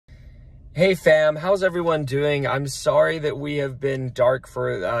Hey fam, how's everyone doing? I'm sorry that we have been dark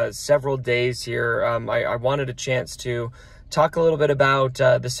for several days here. I wanted a chance to talk a little bit about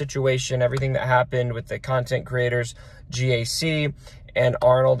the situation, everything that happened with the content creators, GAC and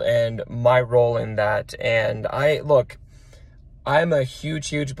Arnold, and my role in that. And I'm a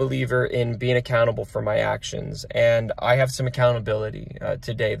huge believer in being accountable for my actions, and I have some accountability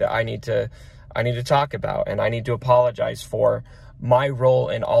today that I need to talk about, and I need to apologize for my role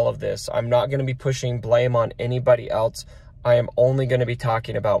in all of this. I'm not going to be pushing blame on anybody else. I am only going to be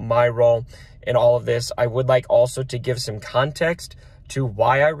talking about my role in all of this. I would like also to give some context to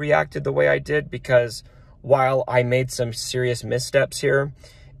why I reacted the way I did, because while I made some serious missteps here,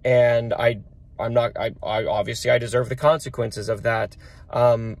 and I obviously I deserve the consequences of that,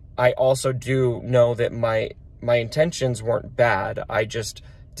 I also do know that my intentions weren't bad. I just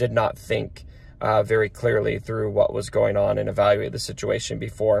did not think very clearly through what was going on and evaluate the situation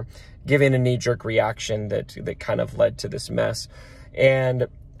before giving a knee-jerk reaction that kind of led to this mess. And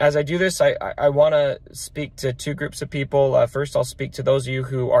as I do this, I want to speak to two groups of people. First, I'll speak to those of you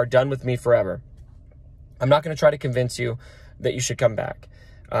who are done with me forever. I'm not going to try to convince you that you should come back.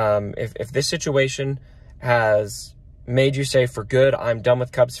 If this situation has made you say, for good, I'm done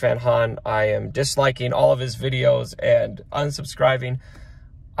with Cubs fan Han, I am disliking all of his videos and unsubscribing,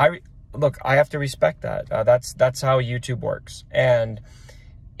 Look, I have to respect that. That's how YouTube works. And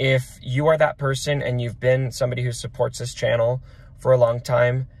if you are that person and you've been somebody who supports this channel for a long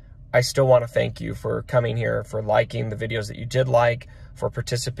time, I still want to thank you for coming here, for liking the videos that you did like, for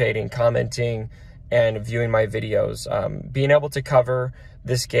participating, commenting, and viewing my videos. Being able to cover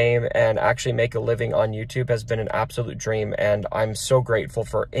this game and actually make a living on YouTube has been an absolute dream, and I'm so grateful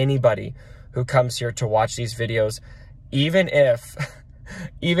for anybody who comes here to watch these videos, even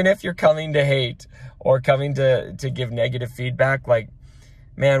if you're coming to hate or coming to give negative feedback. Like,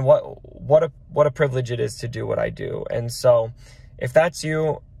 man, what a privilege it is to do what I do. And so if that's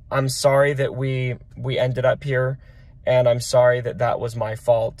you, I'm sorry that we ended up here, and I'm sorry that that was my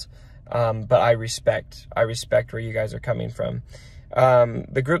fault. But I respect where you guys are coming from.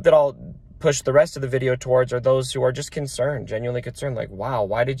 The group that I'll push the rest of the video towards are those who are just concerned, genuinely concerned, like, wow,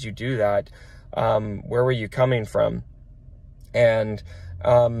 why did you do that? Where were you coming from? And,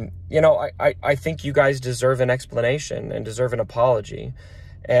 you know, I think you guys deserve an explanation and deserve an apology.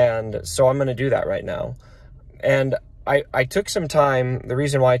 And so I'm going to do that right now. And I took some time. The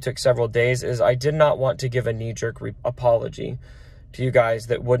reason why I took several days is I did not want to give a knee-jerk apology to you guys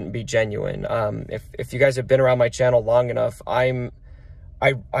that wouldn't be genuine. If you guys have been around my channel long enough, I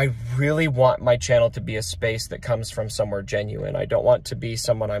really want my channel to be a space that comes from somewhere genuine. I don't want to be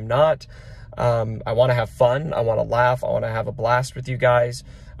someone I'm not. I want to have fun. I want to laugh. I want to have a blast with you guys.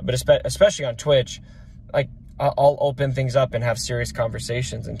 But especially on Twitch, like, I'll open things up and have serious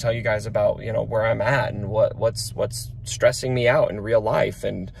conversations and tell you guys about, you know, where I'm at and what's stressing me out in real life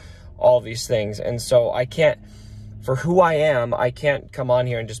and all these things. And so I can't, for who I am, I can't come on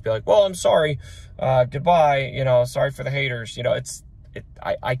here and just be like, well, I'm sorry, goodbye, you know, sorry for the haters. You know,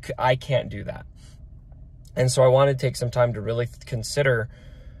 I can't do that. And so I want to take some time to really consider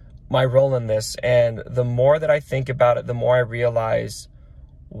my role in this. And the more that I think about it, the more I realize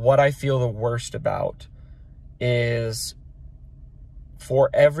what I feel the worst about is for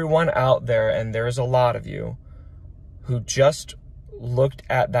everyone out there, and there's a lot of you, who just looked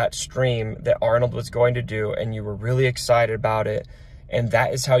at that stream that Arnold was going to do and you were really excited about it, and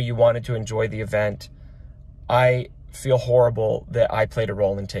that is how you wanted to enjoy the event. I feel horrible that I played a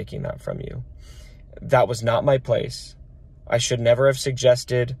role in taking that from you. That was not my place. I should never have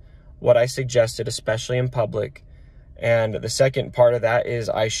suggested what I suggested, especially in public. And the second part of that is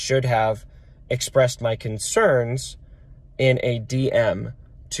I should have expressed my concerns in a DM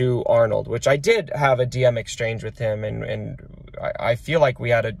to Arnold, which I did have a DM exchange with him, and I feel like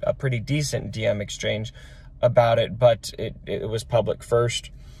we had a pretty decent DM exchange about it, but it was public first,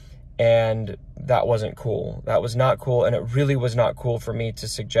 and that wasn't cool. That was not cool, and it really was not cool for me to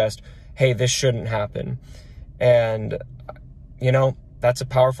suggest, hey, this shouldn't happen. And, you know, that's a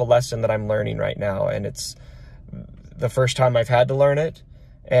powerful lesson that I'm learning right now, and it's the first time I've had to learn it,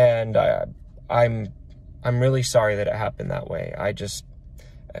 and I'm really sorry that it happened that way.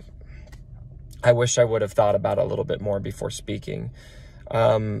 I wish I would have thought about it a little bit more before speaking.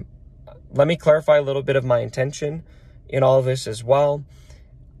 Let me clarify a little bit of my intention in all of this as well,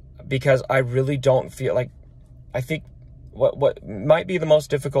 because I really don't feel like, I think what might be the most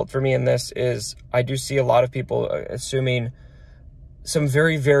difficult for me in this is I do see a lot of people assuming some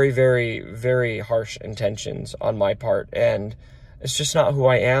very harsh intentions on my part, and it's just not who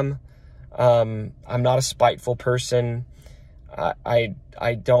I am. I'm not a spiteful person. I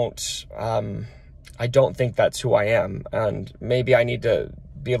don't think that's who I am, and maybe I need to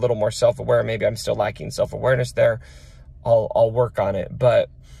be a little more self-aware. Maybe I'm still lacking self-awareness there. I'll work on it. But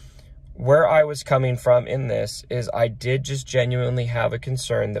where I was coming from in this is I did just genuinely have a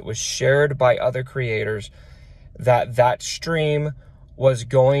concern that was shared by other creators that stream was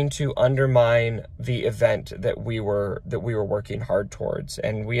going to undermine the event that we were working hard towards.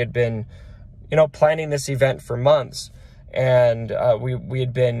 And we had been, planning this event for months. And we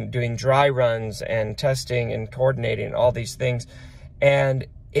had been doing dry runs and testing and coordinating all these things. And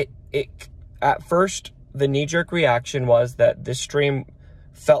it at first, the knee-jerk reaction was that this stream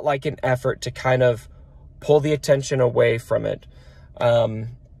felt like an effort to kind of pull the attention away from it.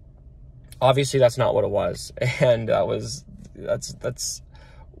 Obviously, that's not what it was. And that's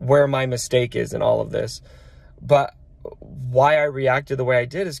where my mistake is in all of this. But why I reacted the way I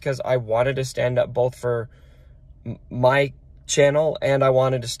did is because I wanted to stand up both for my channel and I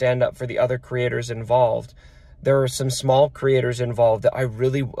wanted to stand up for the other creators involved. There are some small creators involved that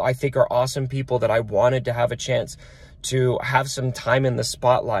I think are awesome people that I wanted to have a chance to have some time in the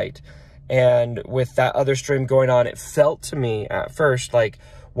spotlight. And with that other stream going on, it felt to me at first like,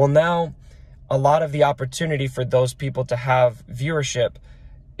 well, now a lot of the opportunity for those people to have viewership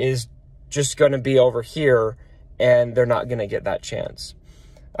is just going to be over here, and they're not going to get that chance.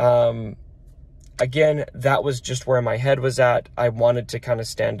 Again, that was just where my head was at. I wanted to kind of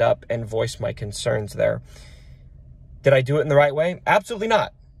stand up and voice my concerns there. Did I do it in the right way? Absolutely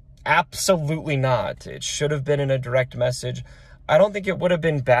not. Absolutely not. It should have been in a direct message. I don't think it would have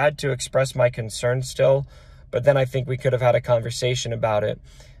been bad to express my concerns still, but then I think we could have had a conversation about it.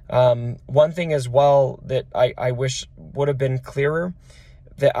 One thing as well that I wish would have been clearer,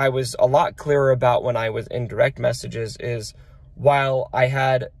 that I was a lot clearer about when I was in direct messages, is while I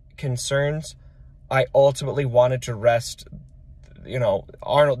had concerns, I ultimately wanted to rest,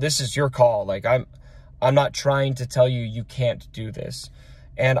 Arnold, this is your call. Like, I'm not trying to tell you you can't do this.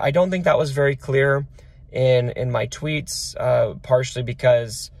 And I don't think that was very clear in my tweets, partially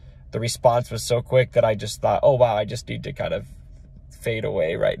because the response was so quick that I just thought, oh, wow, I just need to kind of fade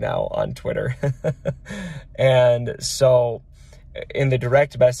away right now on Twitter. And so in the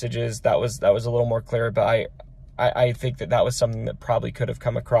direct messages, that was a little more clear, but I think that was something that probably could have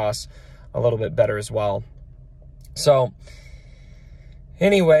come across a little bit better as well. So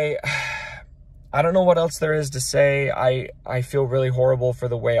anyway, I don't know what else there is to say. I feel really horrible for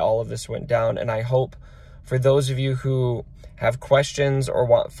the way all of this went down, and I hope for those of you who have questions or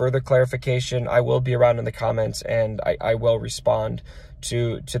want further clarification, I will be around in the comments, and I will respond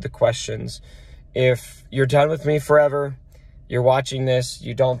to the questions. If you're done with me forever, you're watching this,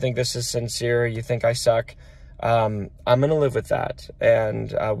 you don't think this is sincere, you think I suck, I'm going to live with that,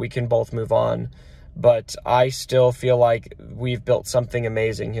 and we can both move on. But I still feel like we've built something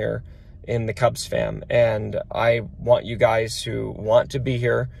amazing here in the Cubs fam, and I want you guys who want to be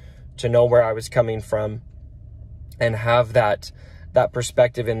here to know where I was coming from and have that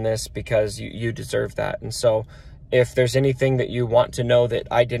perspective in this, because you deserve that. And so if there's anything that you want to know that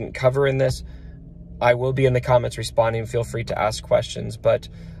I didn't cover in this, I will be in the comments responding. Feel free to ask questions, but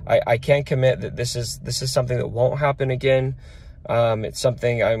I can't commit that this is something that won't happen again. It's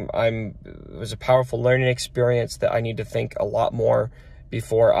something it was a powerful learning experience that I need to think a lot more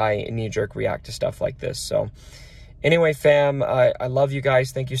before I knee-jerk react to stuff like this. So anyway, fam, I love you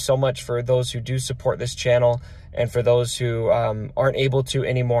guys. Thank you so much for those who do support this channel, and for those who aren't able to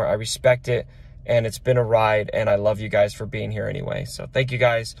anymore. I respect it, and it's been a ride, and I love you guys for being here anyway. So thank you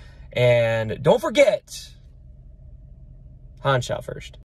guys, and don't forget, Han shot first.